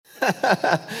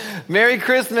Merry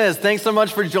Christmas. Thanks so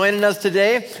much for joining us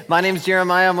today. My name's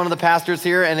Jeremiah. I'm one of the pastors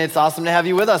here, and it's awesome to have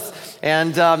you with us.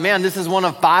 And man, this is one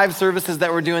of 5 services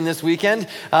that we're doing this weekend.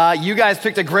 You guys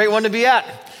picked a great one to be at.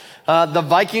 The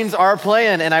Vikings are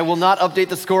playing, and I will not update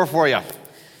the score for you.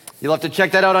 You'll have to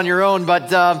check that out on your own.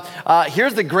 But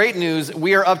here's the great news.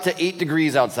 We are up to 8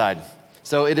 degrees outside.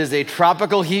 So it is a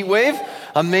tropical heat wave.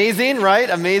 Amazing, right?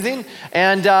 Amazing.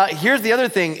 And here's the other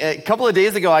thing. A couple of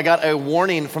days ago, I got a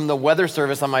warning from the weather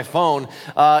service on my phone.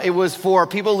 It was for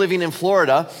people living in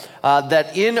Florida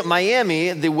that in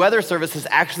Miami, the weather service has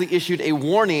actually issued a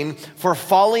warning for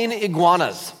falling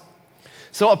iguanas.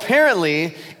 So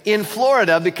apparently in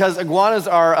Florida, because iguanas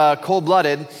are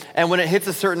cold-blooded, and when it hits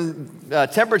a certain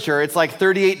temperature, it's like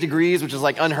 38 degrees, which is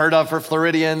like unheard of for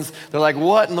Floridians. They're like,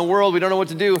 what in the world? We don't know what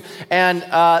to do. And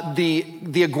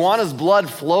the iguana's blood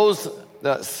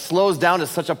slows down to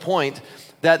such a point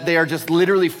that they are just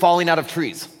literally falling out of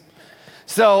trees.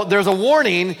 So there's a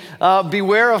warning,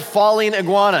 beware of falling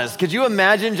iguanas. Could you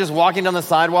imagine just walking down the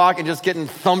sidewalk and just getting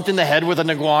thumped in the head with an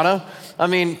iguana? I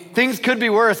mean, things could be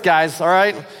worse, guys, all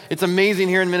right? It's amazing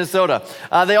here in Minnesota.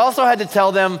 They also had to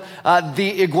tell them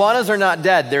the iguanas are not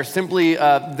dead. They're simply,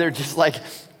 they're just like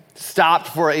stopped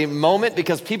for a moment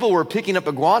because people were picking up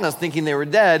iguanas thinking they were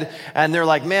dead. And they're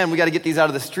like, man, we got to get these out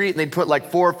of the street. And they'd put like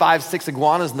 4, 5, 6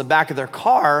 iguanas in the back of their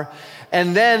car.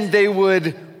 And then they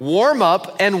would warm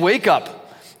up and wake up.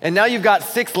 And now you've got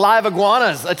 6 live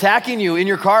iguanas attacking you in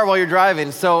your car while you're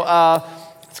driving. So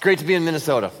it's great to be in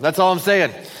Minnesota. That's all I'm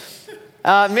saying.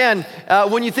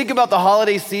 When you think about the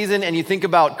holiday season and you think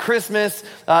about Christmas,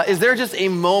 is there just a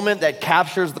moment that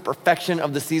captures the perfection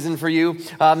of the season for you?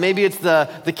 Maybe it's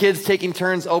the kids taking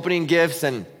turns opening gifts,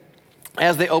 and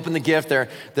as they open the gift,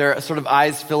 their sort of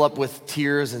eyes fill up with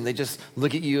tears and they just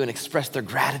look at you and express their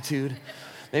gratitude.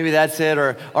 Maybe that's it.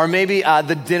 Or maybe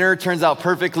the dinner turns out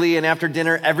perfectly, and after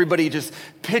dinner, everybody just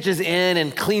pitches in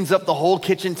and cleans up the whole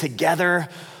kitchen together.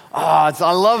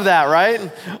 I love that,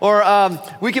 right? Or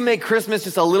we can make Christmas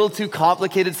just a little too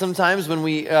complicated sometimes when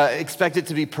we expect it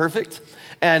to be perfect.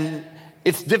 And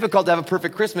it's difficult to have a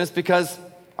perfect Christmas because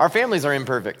our families are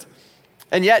imperfect.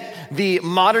 And yet, the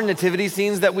modern nativity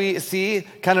scenes that we see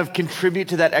kind of contribute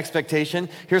to that expectation.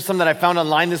 Here's some that I found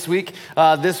online this week.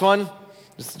 This one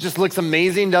just looks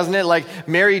amazing, doesn't it? Like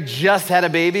Mary just had a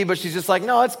baby, but she's just like,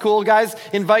 no, it's cool, guys.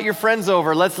 Invite your friends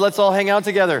over. Let's all hang out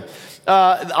together.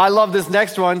 I love this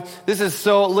next one.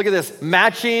 Look at this,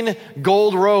 matching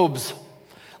gold robes.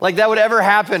 Like that would ever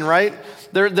happen, right?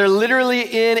 They're literally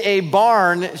in a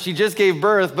barn. She just gave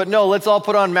birth, but no, let's all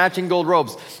put on matching gold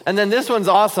robes. And then this one's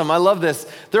awesome. I love this.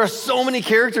 There are so many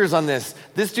characters on this.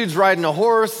 This dude's riding a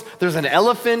horse. There's an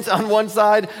elephant on one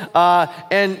side.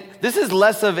 And this is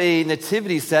less of a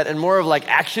nativity set and more of like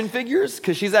action figures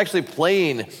because she's actually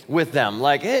playing with them.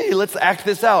 Like, hey, let's act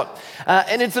this out.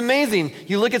 And it's amazing.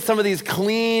 You look at some of these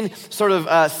clean, sort of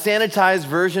sanitized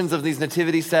versions of these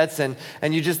nativity sets and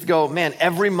you just go, man,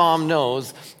 every mom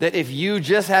knows that if you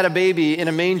just had a baby in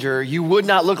a manger, you would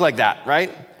not look like that,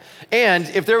 right? And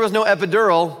if there was no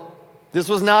epidural, this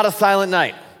was not a silent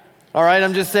night. All right,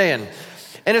 I'm just saying.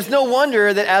 And it's no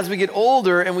wonder that as we get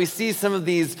older and we see some of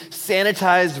these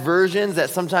sanitized versions that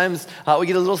sometimes we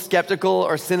get a little skeptical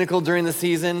or cynical during the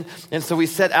season. And so we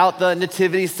set out the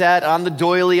nativity set on the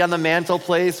doily on the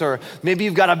mantelpiece, or maybe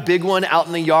you've got a big one out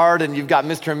in the yard and you've got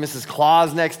Mr. and Mrs.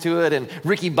 Claus next to it and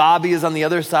Ricky Bobby is on the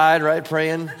other side, right,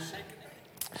 praying.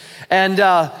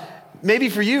 And maybe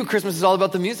for you, Christmas is all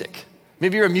about the music.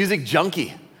 Maybe you're a music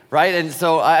junkie. Right? And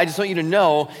so I just want you to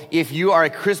know, if you are a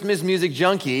Christmas music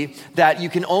junkie, that you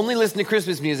can only listen to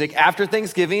Christmas music after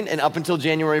Thanksgiving and up until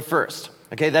January 1st.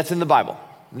 Okay, that's in the Bible.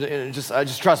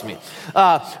 Just trust me.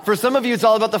 For some of you, it's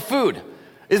all about the food.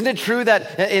 Isn't it true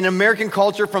that in American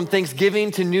culture, from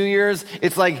Thanksgiving to New Year's,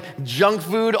 it's like junk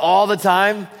food all the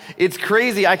time? It's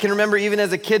crazy. I can remember even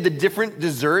as a kid, the different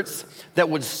desserts that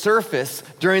would surface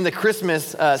during the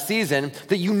Christmas season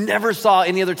that you never saw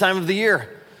any other time of the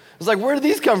year. It's like, where did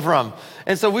these come from?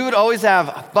 And so we would always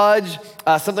have fudge,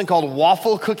 something called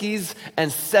waffle cookies,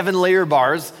 and 7-layer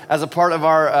bars as a part of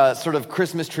our sort of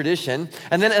Christmas tradition.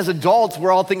 And then as adults,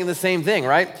 we're all thinking the same thing,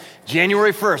 right?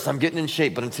 January 1st, I'm getting in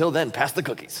shape, but until then, pass the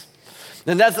cookies.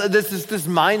 And this is this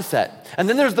mindset. And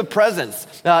then there's the presents.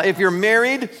 If you're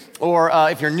married or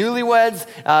if you're newlyweds,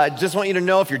 just want you to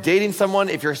know, if you're dating someone,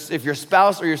 if your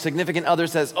spouse or your significant other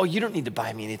says, oh, you don't need to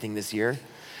buy me anything this year.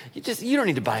 You don't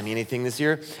need to buy me anything this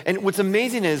year. And what's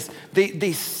amazing is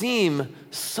they seem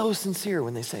so sincere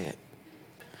when they say it.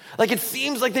 Like it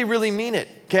seems like they really mean it,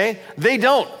 okay? They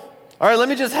don't. All right, let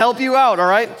me just help you out, all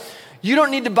right? You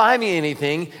don't need to buy me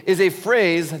anything is a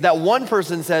phrase that one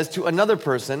person says to another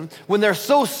person when they're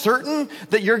so certain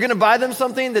that you're gonna buy them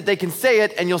something that they can say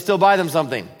it and you'll still buy them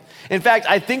something. In fact,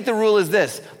 I think the rule is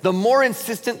this: the more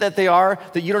insistent that they are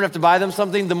that you don't have to buy them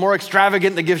something, the more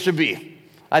extravagant the gift should be.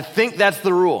 I think that's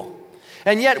the rule.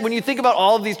 And yet, when you think about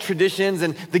all of these traditions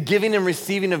and the giving and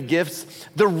receiving of gifts,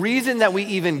 the reason that we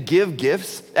even give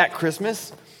gifts at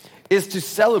Christmas is to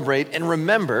celebrate and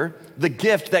remember the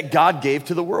gift that God gave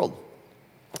to the world.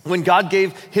 When God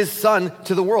gave his son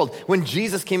to the world, when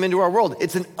Jesus came into our world,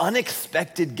 it's an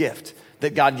unexpected gift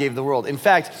that God gave the world. In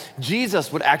fact,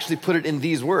 Jesus would actually put it in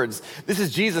these words. This is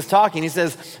Jesus talking. He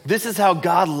says, "This is how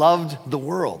God loved the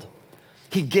world.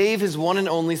 He gave his one and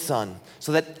only son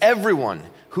so that everyone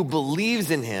who believes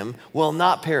in him will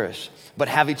not perish, but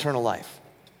have eternal life."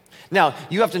 Now,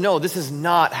 you have to know this is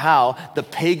not how the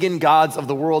pagan gods of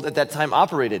the world at that time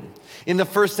operated. In the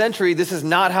first century, this is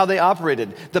not how they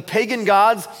operated. The pagan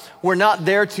gods were not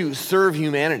there to serve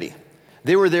humanity.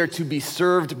 They were there to be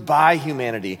served by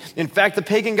humanity. In fact, the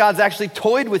pagan gods actually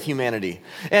toyed with humanity.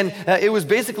 And it was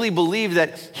basically believed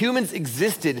that humans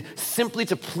existed simply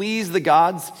to please the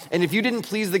gods. And if you didn't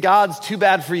please the gods, too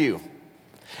bad for you.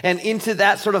 And into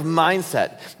that sort of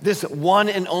mindset, this one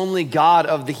and only God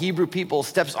of the Hebrew people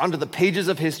steps onto the pages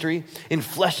of history in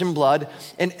flesh and blood,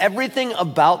 and everything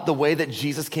about the way that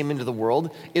Jesus came into the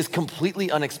world is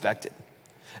completely unexpected.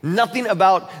 Nothing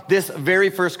about this very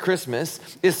first Christmas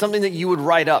is something that you would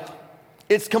write up.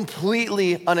 It's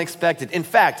completely unexpected. In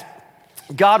fact,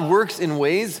 God works in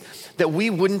ways that we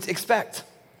wouldn't expect.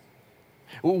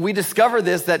 We discover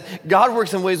this, that God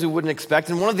works in ways we wouldn't expect.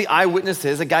 And one of the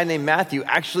eyewitnesses, a guy named Matthew,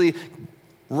 actually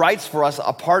writes for us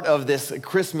a part of this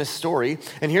Christmas story.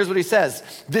 And here's what he says: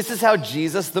 "This is how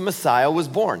Jesus the Messiah was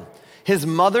born. His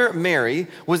mother, Mary,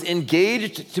 was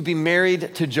engaged to be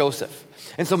married to Joseph."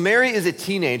 And so Mary is a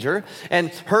teenager,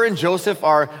 and her and Joseph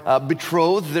are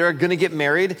betrothed. They're going to get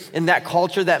married. In that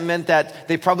culture, that meant that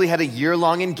they probably had a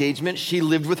year-long engagement. She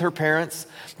lived with her parents.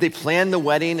 They planned the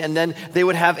wedding, and then they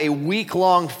would have a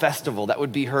week-long festival. That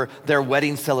would be their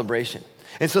wedding celebration.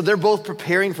 And so they're both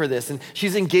preparing for this. And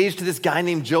she's engaged to this guy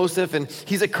named Joseph, and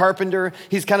he's a carpenter.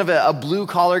 He's kind of a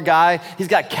blue-collar guy. He's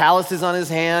got calluses on his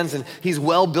hands, and he's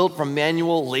well-built from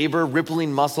manual labor,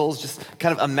 rippling muscles. Just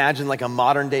kind of imagine like a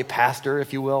modern-day pastor,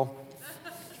 if you will.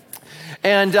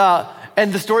 And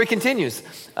the story continues.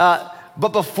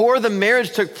 But before the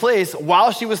marriage took place,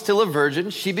 while she was still a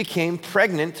virgin, she became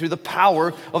pregnant through the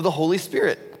power of the Holy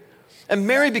Spirit. And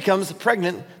Mary becomes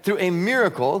pregnant through a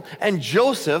miracle, and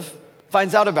Joseph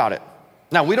finds out about it.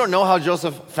 Now, we don't know how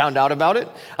Joseph found out about it.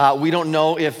 We don't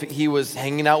know if he was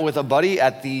hanging out with a buddy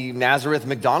at the Nazareth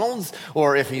McDonald's,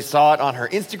 or if he saw it on her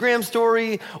Instagram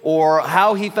story, or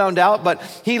how he found out, but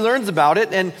he learns about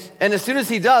it, and as soon as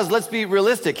he does, let's be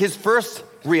realistic, his first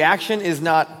reaction is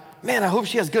not, "Man, I hope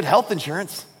she has good health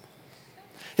insurance."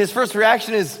 His first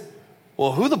reaction is,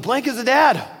 "Well, who the blank is the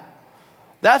dad?"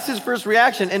 That's his first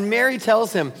reaction, and Mary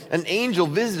tells him an angel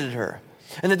visited her,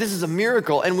 and that this is a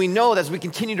miracle. And we know that as we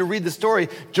continue to read the story,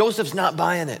 Joseph's not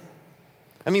buying it.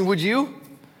 I mean, would you?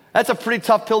 That's a pretty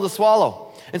tough pill to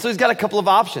swallow. And so he's got a couple of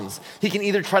options. He can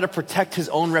either try to protect his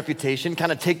own reputation,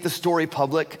 kind of take the story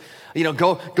public,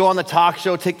 go on the talk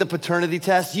show, take the paternity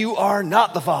test. "You are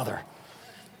not the father."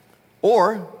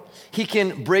 Or he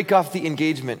can break off the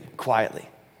engagement quietly.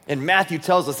 And Matthew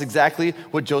tells us exactly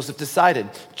what Joseph decided.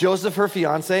 Joseph, her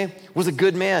fiance, was a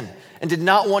good man and did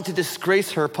not want to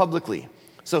disgrace her publicly.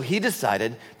 So he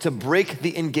decided to break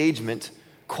the engagement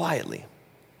quietly.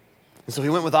 And so he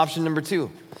went with option number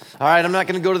 2. All right, I'm not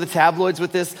going to go to the tabloids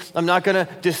with this. I'm not going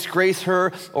to disgrace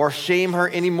her or shame her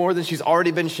any more than she's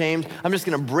already been shamed. I'm just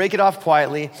going to break it off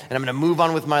quietly, and I'm going to move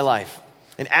on with my life.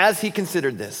 And as he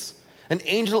considered this, an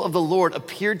angel of the Lord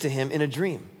appeared to him in a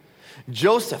dream.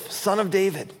 "Joseph, son of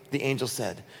David," the angel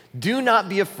said, "do not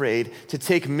be afraid to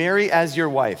take Mary as your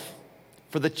wife,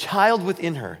 for the child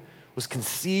within her was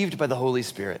conceived by the Holy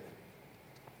Spirit."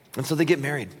 And so they get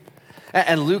married.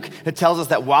 And Luke tells us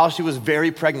that while she was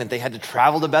very pregnant, they had to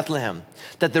travel to Bethlehem,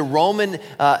 that the Roman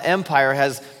Empire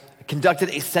has conducted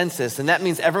a census, and that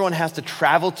means everyone has to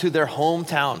travel to their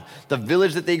hometown, the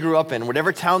village that they grew up in,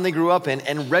 whatever town they grew up in,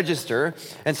 and register,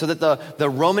 and so that the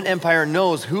Roman Empire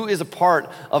knows who is a part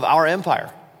of our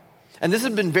empire. And this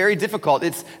has been very difficult.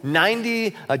 It's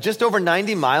just over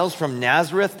 90 miles from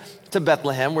Nazareth to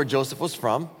Bethlehem, where Joseph was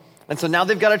from. And so now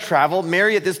they've got to travel.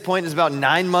 Mary at this point is about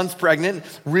 9 months pregnant,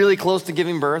 really close to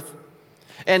giving birth.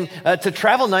 And to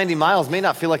travel 90 miles may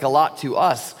not feel like a lot to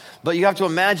us, but you have to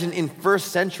imagine in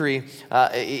first century,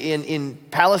 in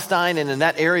Palestine and in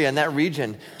that area, in that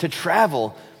region, to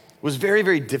travel was very,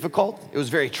 very difficult. It was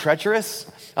very treacherous.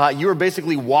 You were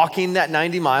basically walking that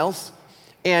 90 miles.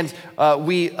 And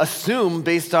we assume,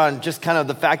 based on just kind of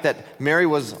the fact that Mary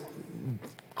was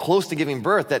close to giving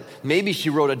birth, that maybe she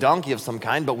rode a donkey of some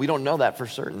kind, but we don't know that for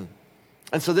certain.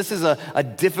 And so this is a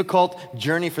difficult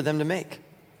journey for them to make.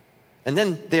 And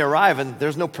then they arrive, and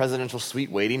there's no presidential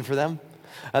suite waiting for them.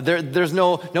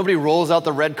 Nobody rolls out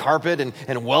the red carpet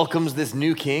and welcomes this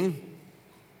new king.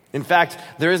 In fact,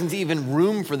 there isn't even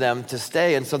room for them to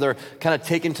stay, and so they're kind of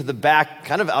taken to the back,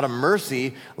 kind of out of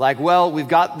mercy, like, well, we've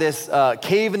got this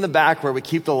cave in the back where we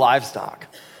keep the livestock.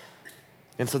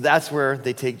 And so that's where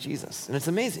they take Jesus, and it's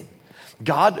amazing.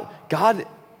 God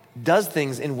does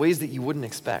things in ways that you wouldn't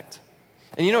expect.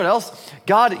 And you know what else?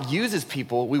 God uses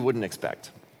people we wouldn't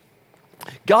expect.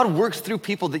 God works through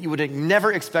people that you would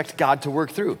never expect God to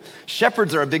work through.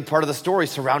 Shepherds are a big part of the story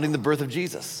surrounding the birth of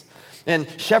Jesus. And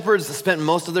shepherds spent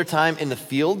most of their time in the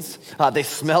fields. They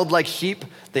smelled like sheep.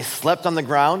 They slept on the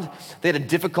ground. They had a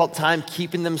difficult time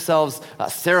keeping themselves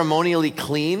ceremonially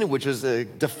clean, which was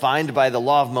defined by the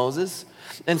law of Moses.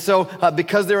 And so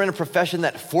because they were in a profession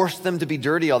that forced them to be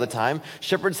dirty all the time,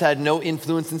 shepherds had no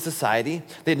influence in society.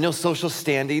 They had no social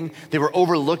standing. They were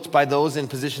overlooked by those in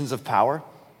positions of power.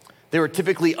 They were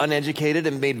typically uneducated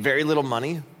and made very little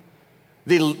money.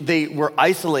 They were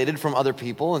isolated from other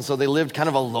people, and so they lived kind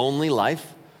of a lonely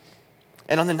life.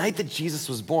 And on the night that Jesus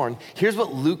was born, here's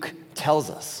what Luke tells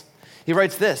us. He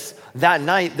writes this: that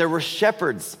night there were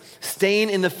shepherds staying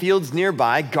in the fields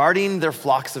nearby, guarding their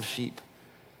flocks of sheep.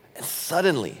 And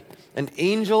suddenly, an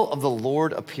angel of the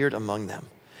Lord appeared among them,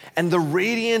 and the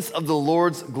radiance of the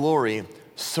Lord's glory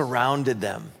surrounded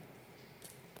them.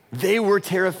 They were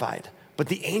terrified, but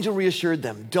the angel reassured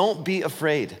them. "Don't be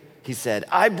afraid," he said.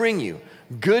 "I bring you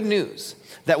good news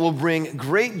that will bring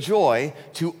great joy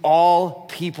to all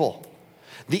people."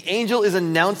 The angel is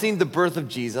announcing the birth of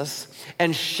Jesus,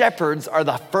 and shepherds are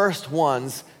the first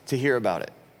ones to hear about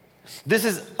it. This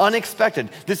is unexpected.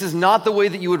 This is not the way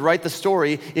that you would write the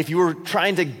story if you were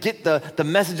trying to get the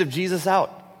message of Jesus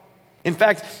out. In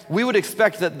fact, we would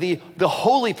expect that the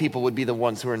holy people would be the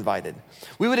ones who are invited.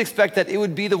 We would expect that it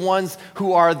would be the ones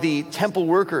who are the temple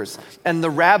workers and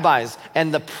the rabbis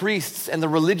and the priests and the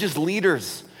religious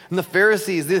leaders and the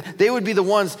Pharisees. They would be the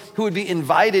ones who would be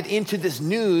invited into this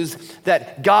news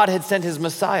that God had sent his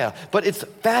Messiah. But it's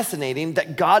fascinating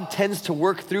that God tends to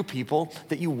work through people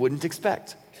that you wouldn't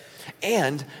expect.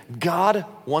 And God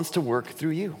wants to work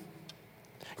through you.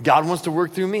 God wants to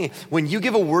work through me. When you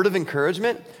give a word of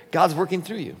encouragement, God's working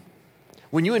through you.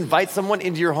 When you invite someone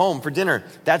into your home for dinner,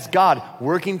 that's God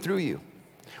working through you.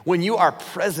 When you are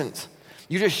present,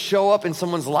 you just show up in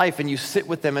someone's life and you sit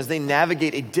with them as they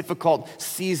navigate a difficult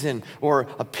season or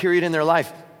a period in their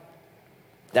life,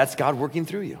 that's God working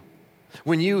through you.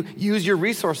 When you use your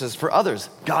resources for others,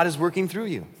 God is working through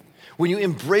you. When you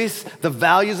embrace the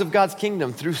values of God's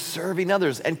kingdom through serving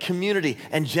others and community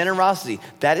and generosity,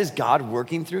 that is God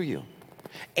working through you.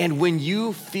 And when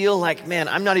you feel like, man,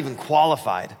 I'm not even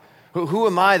qualified, who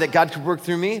am I that God could work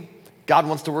through me? God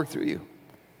wants to work through you.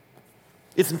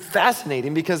 It's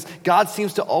fascinating because God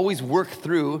seems to always work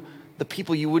through the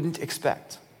people you wouldn't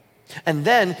expect. And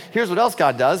then, here's what else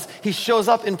God does. He shows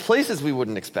up in places we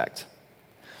wouldn't expect.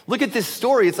 Look at this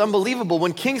story. It's unbelievable.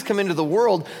 When kings come into the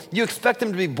world, you expect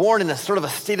them to be born in a sort of a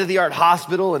state-of-the-art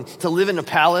hospital and to live in a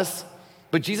palace.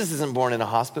 But Jesus isn't born in a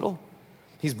hospital.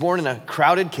 He's born in a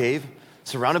crowded cave,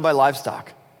 surrounded by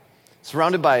livestock,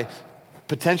 surrounded by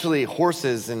potentially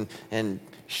horses and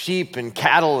sheep and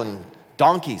cattle and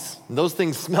donkeys. And those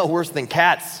things smell worse than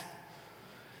cats.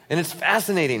 And it's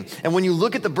fascinating. And when you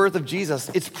look at the birth of Jesus,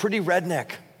 it's pretty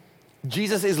redneck.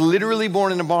 Jesus is literally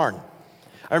born in a barn.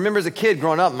 I remember as a kid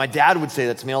growing up, my dad would say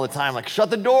that to me all the time, like, shut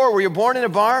the door, were you born in a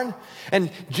barn?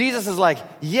 And Jesus is like,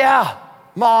 yeah,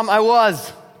 Mom, I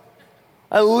was.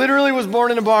 I literally was born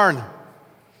in a barn.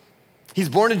 He's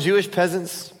born to Jewish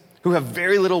peasants who have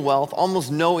very little wealth,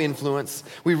 almost no influence.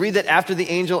 We read that after the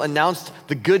angel announced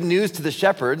the good news to the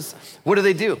shepherds, what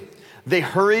do? They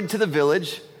hurried to the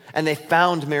village and they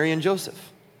found Mary and Joseph.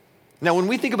 Now, when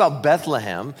we think about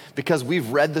Bethlehem, because we've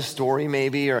read the story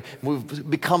maybe, or we've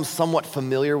become somewhat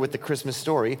familiar with the Christmas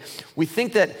story, we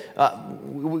think that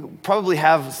we probably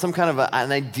have some kind of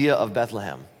an idea of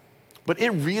Bethlehem. But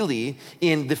it really,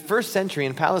 in the first century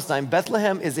in Palestine,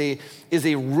 Bethlehem is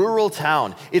a rural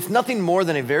town. It's nothing more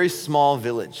than a very small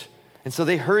village. And so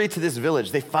they hurry to this village.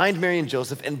 They find Mary and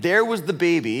Joseph, and there was the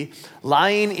baby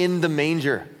lying in the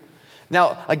manger.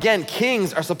 Now, again,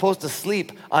 kings are supposed to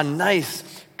sleep on nice,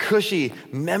 cushy,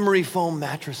 memory foam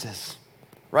mattresses,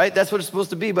 right? That's what it's supposed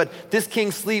to be. But this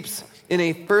king sleeps in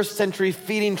a first century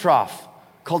feeding trough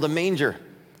called a manger.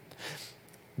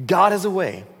 God has a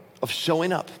way of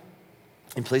showing up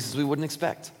in places we wouldn't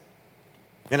expect.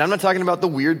 And I'm not talking about the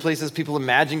weird places people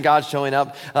imagine God showing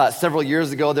up. Several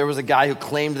years ago, there was a guy who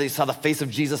claimed that he saw the face of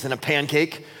Jesus in a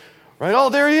pancake, right? Oh,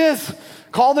 there he is.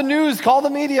 Call the news, call the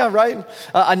media, right?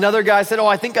 Another guy said, oh,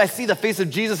 I think I see the face of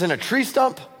Jesus in a tree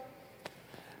stump.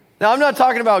 Now, I'm not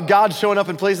talking about God showing up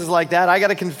in places like that. I got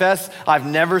to confess, I've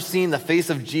never seen the face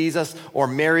of Jesus or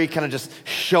Mary kind of just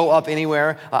show up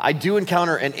anywhere. I do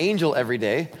encounter an angel every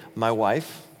day, my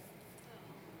wife.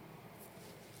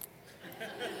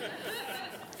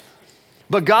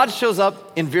 But God shows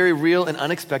up in very real and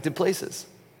unexpected places.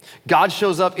 God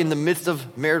shows up in the midst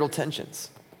of marital tensions.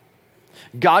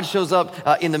 God shows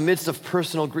up in the midst of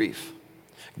personal grief.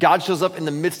 God shows up in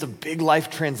the midst of big life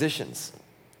transitions.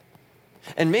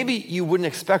 And maybe you wouldn't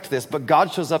expect this, but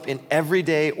God shows up in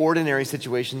everyday, ordinary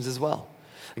situations as well.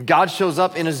 God shows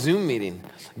up in a Zoom meeting.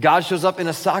 God shows up in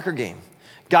a soccer game.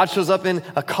 God shows up in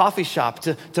a coffee shop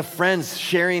to friends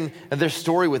sharing their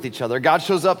story with each other. God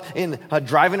shows up in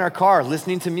driving our car,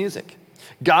 listening to music.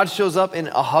 God shows up in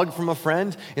a hug from a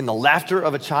friend, in the laughter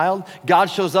of a child.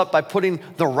 God shows up by putting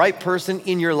the right person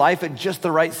in your life at just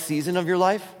the right season of your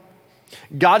life.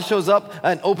 God shows up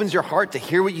and opens your heart to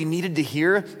hear what you needed to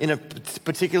hear in a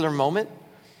particular moment.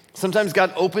 Sometimes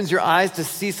God opens your eyes to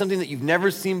see something that you've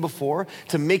never seen before,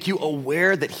 to make you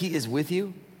aware that He is with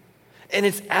you. And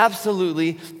it's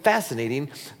absolutely fascinating,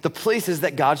 the places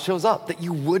that God shows up that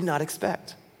you would not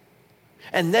expect.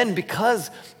 And then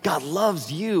because God loves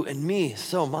you and me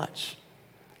so much,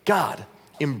 God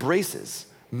embraces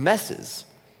messes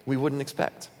we wouldn't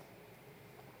expect.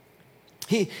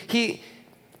 He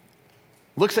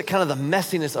looks at kind of the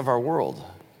messiness of our world,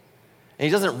 and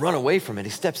He doesn't run away from it.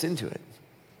 He steps into it.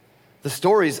 The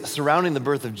stories surrounding the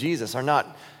birth of Jesus are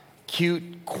not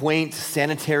cute, quaint,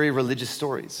 sanitary religious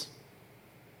stories.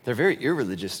 They're very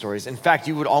irreligious stories. In fact,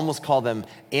 you would almost call them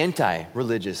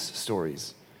anti-religious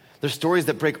stories. They're stories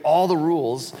that break all the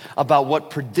rules about what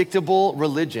predictable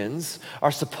religions are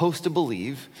supposed to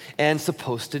believe and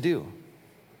supposed to do.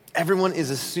 Everyone is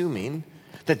assuming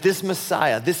that this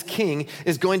Messiah, this King,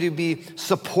 is going to be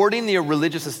supporting the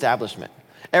religious establishment.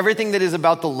 Everything that is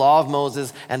about the law of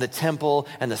Moses and the temple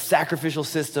and the sacrificial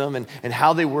system and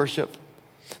how they worship.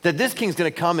 That this King's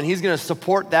going to come and He's going to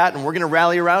support that, and we're going to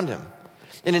rally around Him.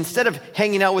 And instead of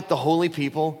hanging out with the holy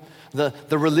people, the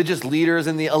religious leaders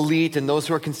and the elite and those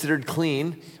who are considered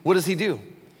clean, what does He do?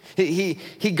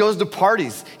 He goes to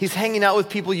parties. He's hanging out with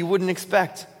people you wouldn't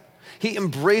expect. He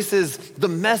embraces the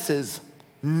messes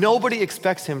nobody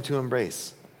expects Him to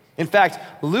embrace. In fact,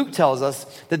 Luke tells us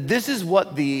that this is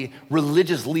what the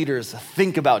religious leaders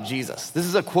think about Jesus. This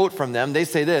is a quote from them. They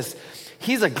say this: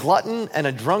 He's a glutton and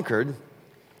a drunkard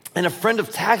and a friend of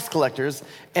tax collectors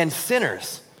and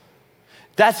sinners.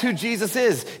 That's who Jesus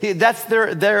is. That's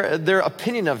their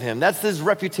opinion of Him. That's His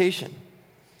reputation.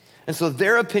 And so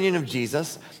their opinion of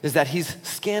Jesus is that He's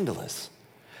scandalous.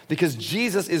 Because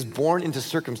Jesus is born into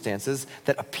circumstances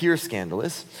that appear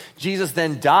scandalous. Jesus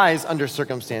then dies under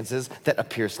circumstances that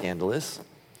appear scandalous.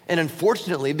 And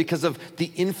unfortunately, because of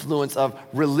the influence of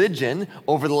religion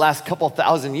over the last couple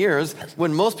thousand years,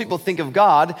 when most people think of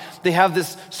God, they have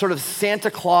this sort of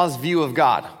Santa Claus view of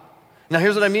God. Now,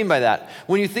 here's what I mean by that.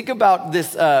 When you think about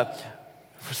this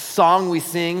song we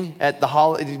sing at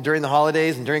during the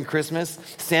holidays and during Christmas,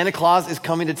 Santa Claus is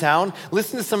coming to town.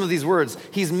 Listen to some of these words.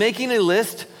 He's making a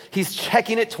list. He's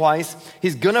checking it twice.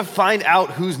 He's gonna find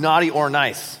out who's naughty or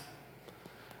nice.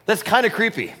 That's kind of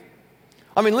creepy.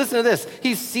 I mean, listen to this.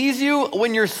 He sees you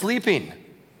when you're sleeping.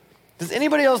 Does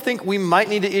anybody else think we might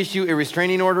need to issue a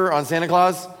restraining order on Santa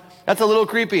Claus? That's a little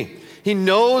creepy. He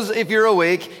knows if you're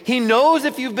awake. He knows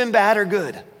if you've been bad or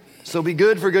good. So be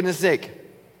good for goodness sake.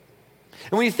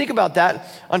 And when you think about that,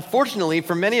 unfortunately,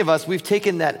 for many of us, we've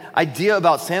taken that idea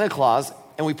about Santa Claus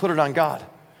and we put it on God.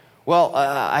 Well,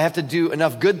 I have to do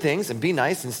enough good things and be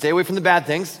nice and stay away from the bad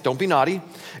things. Don't be naughty.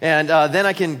 And then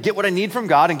I can get what I need from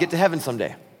God and get to heaven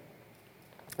someday.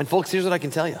 And folks, here's what I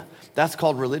can tell you. That's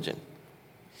called religion.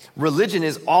 Religion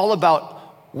is all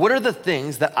about what are the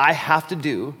things that I have to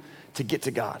do to get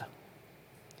to God.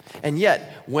 And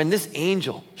yet, when this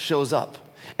angel shows up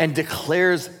and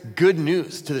declares good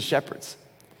news to the shepherds,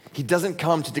 he doesn't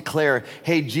come to declare,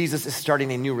 hey, Jesus is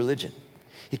starting a new religion.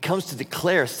 He comes to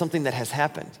declare something that has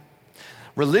happened.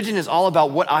 Religion is all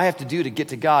about what I have to do to get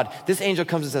to God. This angel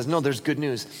comes and says, no, there's good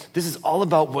news. This is all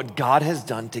about what God has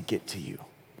done to get to you,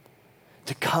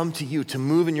 to come to you, to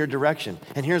move in your direction.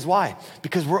 And here's why.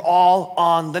 Because we're all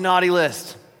on the naughty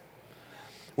list.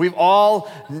 We've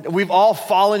all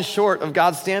fallen short of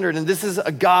God's standard, and this is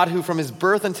a God who from His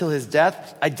birth until His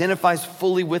death identifies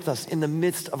fully with us in the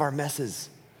midst of our messes.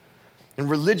 And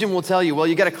religion will tell you, well,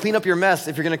 you got to clean up your mess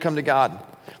if you're going to come to God.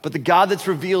 But the God that's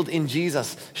revealed in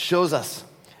Jesus shows us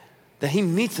that he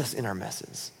meets us in our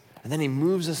messes. And then he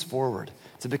moves us forward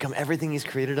to become everything he's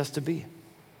created us to be.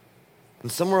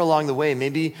 And somewhere along the way,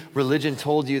 maybe religion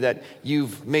told you that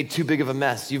you've made too big of a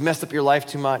mess. You've messed up your life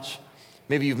too much.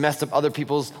 Maybe you've messed up other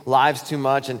people's lives too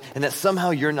much, and that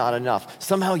somehow you're not enough.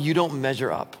 Somehow you don't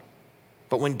measure up.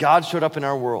 But when God showed up in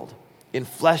our world, in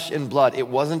flesh and blood, it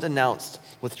wasn't announced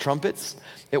with trumpets.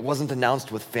 It wasn't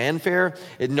announced with fanfare.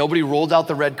 Nobody rolled out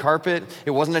the red carpet.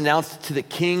 It wasn't announced to the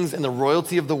kings and the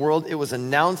royalty of the world. It was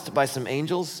announced by some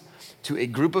angels to a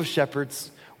group of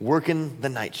shepherds working the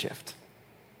night shift.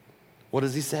 What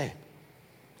does he say?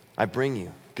 I bring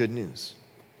you good news.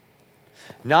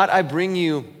 Not I bring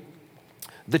you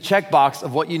the checkbox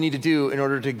of what you need to do in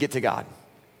order to get to God.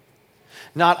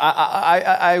 Not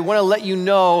I want to let you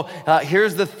know,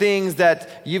 here's the things that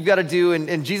you've got to do,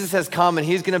 and Jesus has come, and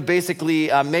he's going to basically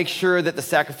make sure that the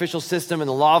sacrificial system and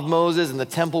the law of Moses and the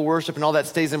temple worship and all that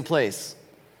stays in place.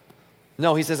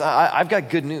 No, he says, I've got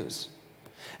good news,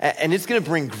 and it's going to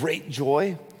bring great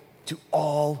joy to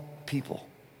all people.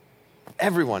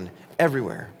 Everyone,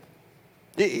 everywhere.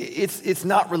 It's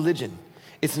not religion.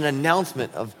 It's an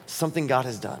announcement of something God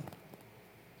has done.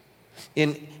 In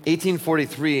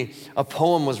 1843, a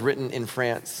poem was written in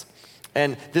France.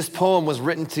 And this poem was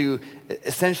written to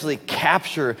essentially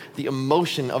capture the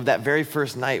emotion of that very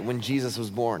first night when Jesus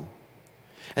was born.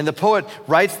 And the poet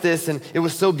writes this, and it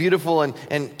was so beautiful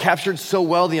and captured so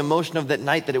well the emotion of that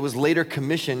night that it was later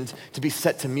commissioned to be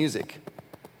set to music.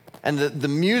 And the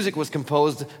music was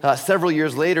composed several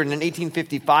years later, and in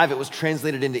 1855 it was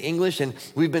translated into English, and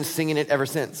we've been singing it ever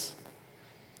since.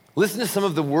 Listen to some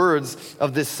of the words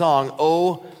of this song,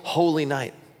 O Holy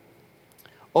Night.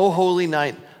 O holy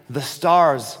night, the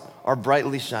stars are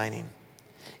brightly shining.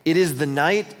 It is the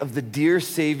night of the dear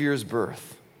Savior's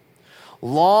birth.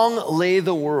 Long lay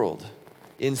the world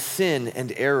in sin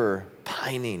and error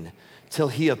pining, till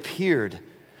he appeared,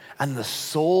 and the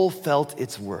soul felt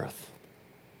its worth.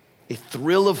 A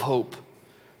thrill of hope,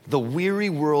 the weary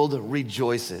world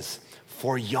rejoices,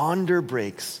 for yonder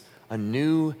breaks a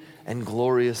new and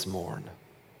glorious morn.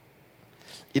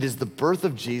 It is the birth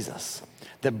of Jesus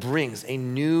that brings a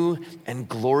new and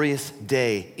glorious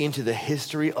day into the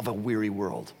history of a weary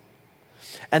world.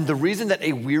 And the reason that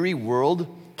a weary world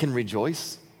can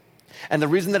rejoice, and the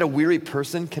reason that a weary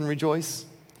person can rejoice,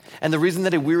 and the reason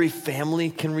that a weary family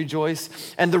can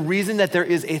rejoice, and the reason that there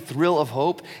is a thrill of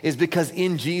hope is because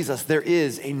in Jesus there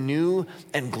is a new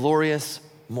and glorious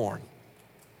morn.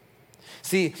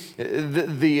 See,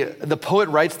 the poet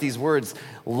writes these words,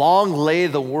 long lay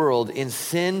the world in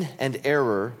sin and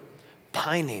error,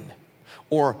 pining,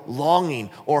 or longing,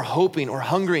 or hoping, or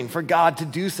hungering for God to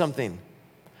do something.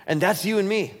 And that's you and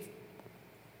me.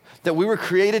 That we were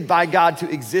created by God to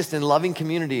exist in loving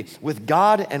community with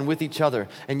God and with each other.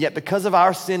 And yet because of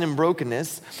our sin and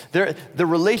brokenness, the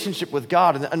relationship with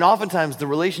God, and oftentimes the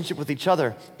relationship with each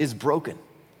other, is broken.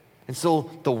 And so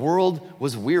the world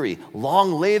was weary.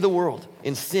 Long lay the world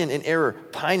in sin and error,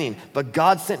 pining. But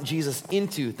God sent Jesus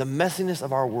into the messiness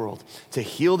of our world to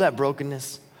heal that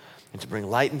brokenness and to bring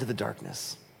light into the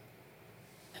darkness.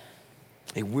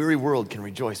 A weary world can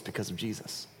rejoice because of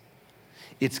Jesus.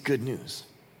 It's good news.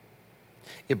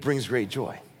 It brings great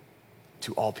joy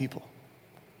to all people.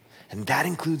 And that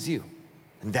includes you.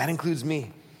 And that includes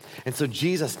me. And so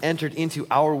Jesus entered into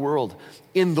our world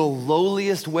in the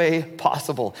lowliest way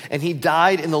possible. And he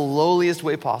died in the lowliest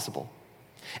way possible.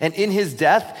 And in his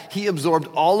death, he absorbed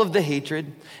all of the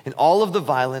hatred and all of the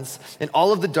violence and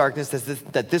all of the darkness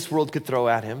that this world could throw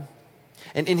at him.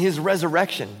 And in his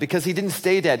resurrection, because he didn't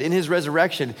stay dead, in his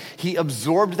resurrection, he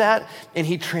absorbed that and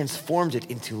he transformed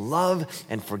it into love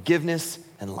and forgiveness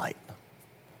and light.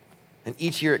 And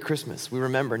each year at Christmas, we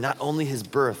remember not only his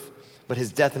birth, but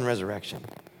his death and resurrection.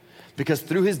 Because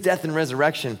through his death and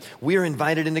resurrection, we are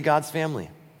invited into God's family.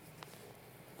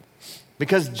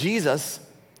 Because Jesus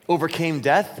overcame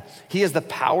death, he has the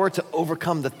power to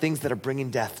overcome the things that are bringing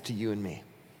death to you and me.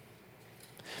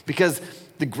 Because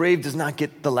the grave does not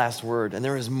get the last word, and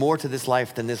there is more to this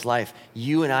life than this life.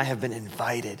 You and I have been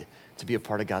invited to be a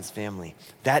part of God's family.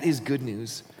 That is good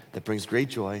news that brings great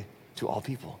joy to all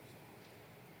people.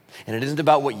 And it isn't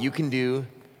about what you can do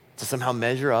to somehow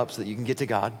measure up so that you can get to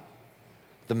God.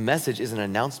 The message is an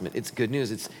announcement. It's good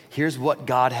news. It's here's what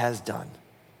God has done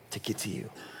to get to you,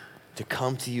 to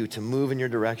come to you, to move in your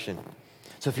direction.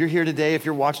 So if you're here today, if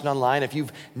you're watching online, if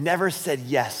you've never said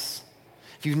yes,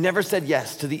 if you've never said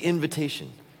yes to the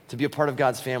invitation to be a part of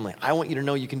God's family, I want you to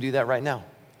know you can do that right now.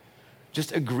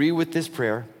 Just agree with this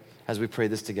prayer as we pray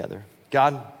this together.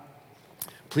 God,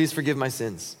 please forgive my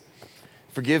sins.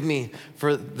 Forgive me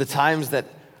for the times that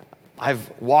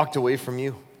I've walked away from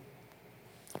you.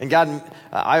 And God,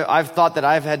 I've thought that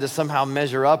I've had to somehow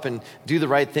measure up and do the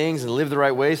right things and live the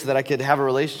right way so that I could have a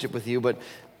relationship with you. But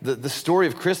the story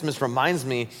of Christmas reminds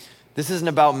me, this isn't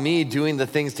about me doing the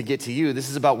things to get to you. This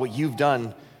is about what you've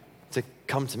done to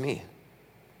come to me.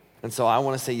 And so I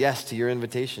want to say yes to your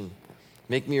invitation.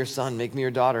 Make me your son, make me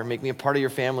your daughter, make me a part of your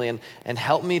family, and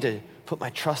help me to put my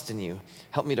trust in you.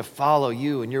 Help me to follow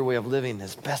you and your way of living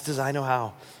as best as I know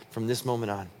how from this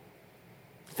moment on.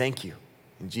 Thank you.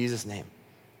 In Jesus' name,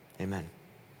 amen.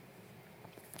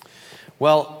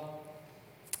 Well,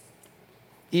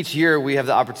 each year we have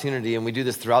the opportunity, and we do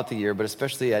this throughout the year, but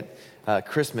especially at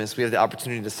Christmas, we have the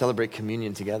opportunity to celebrate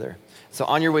communion together. So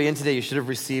on your way in today, you should have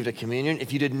received a communion.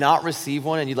 If you did not receive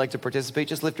one and you'd like to participate,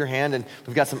 just lift your hand, and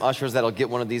we've got some ushers that'll get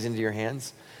one of these into your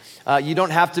hands. You don't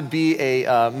have to be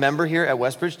a member here at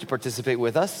Westbridge to participate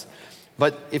with us,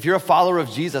 but if you're a follower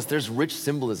of Jesus, there's rich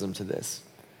symbolism to this.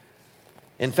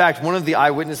 In fact, one of the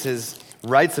eyewitnesses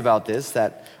writes about this,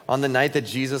 that on the night that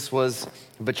Jesus was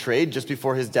betrayed, just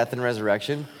before his death and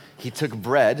resurrection, he took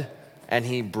bread and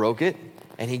he broke it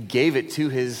and he gave it to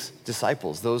his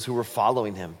disciples, those who were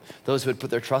following him, those who had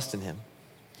put their trust in him.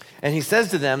 And he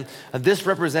says to them, this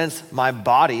represents my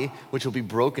body, which will be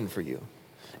broken for you.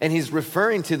 And he's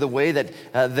referring to the way that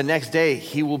the next day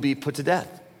he will be put to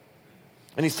death.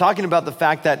 And he's talking about the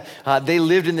fact that they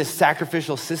lived in this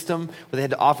sacrificial system where they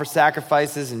had to offer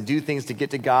sacrifices and do things to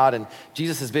get to God. And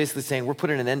Jesus is basically saying, we're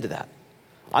putting an end to that.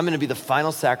 I'm going to be the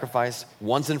final sacrifice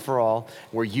once and for all,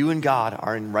 where you and God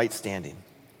are in right standing.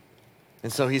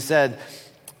 And so he said,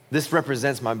 this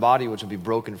represents my body, which will be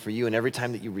broken for you. And every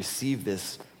time that you receive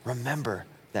this, remember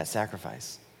that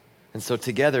sacrifice. And so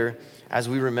together, as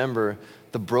we remember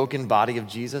the broken body of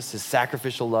Jesus, his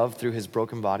sacrificial love through his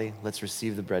broken body, let's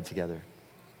receive the bread together.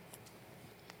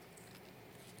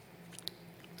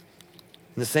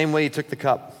 In the same way, he took the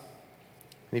cup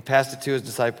and he passed it to his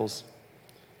disciples.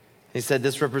 He said,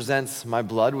 this represents my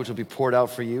blood, which will be poured out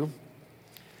for you.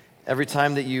 Every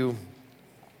time that you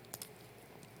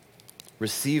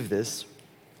receive this,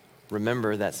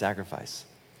 remember that sacrifice.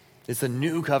 It's a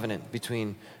new covenant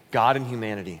between God and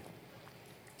humanity.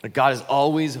 That God is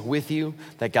always with you,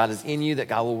 that God is in you, that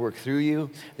God will work through you,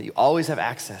 that you always have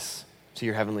access to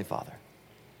your Heavenly Father.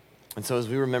 And so as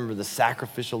we remember the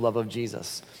sacrificial love of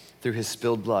Jesus through his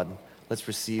spilled blood, let's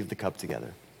receive the cup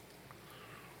together.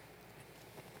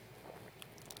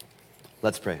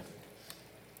 Let's pray.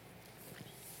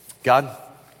 God,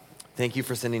 thank you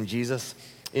for sending Jesus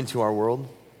into our world.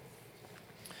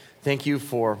 Thank you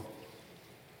for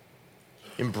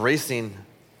embracing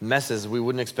messes we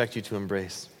wouldn't expect you to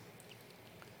embrace.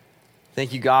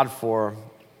 Thank you, God, for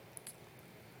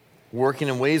working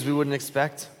in ways we wouldn't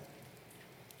expect,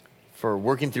 for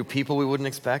working through people we wouldn't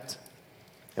expect.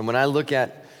 And when I look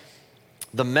at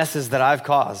the messes that I've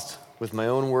caused with my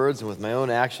own words and with my own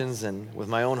actions and with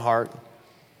my own heart,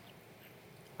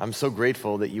 I'm so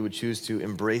grateful that you would choose to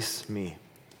embrace me.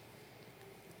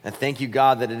 And thank you,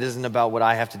 God, that it isn't about what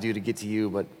I have to do to get to you,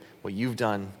 but what you've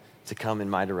done to come in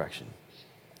my direction.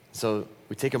 So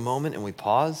we take a moment and we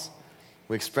pause.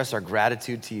 We express our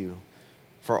gratitude to you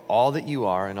for all that you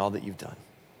are and all that you've done.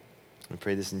 We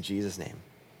pray this in Jesus' name.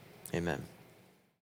 Amen.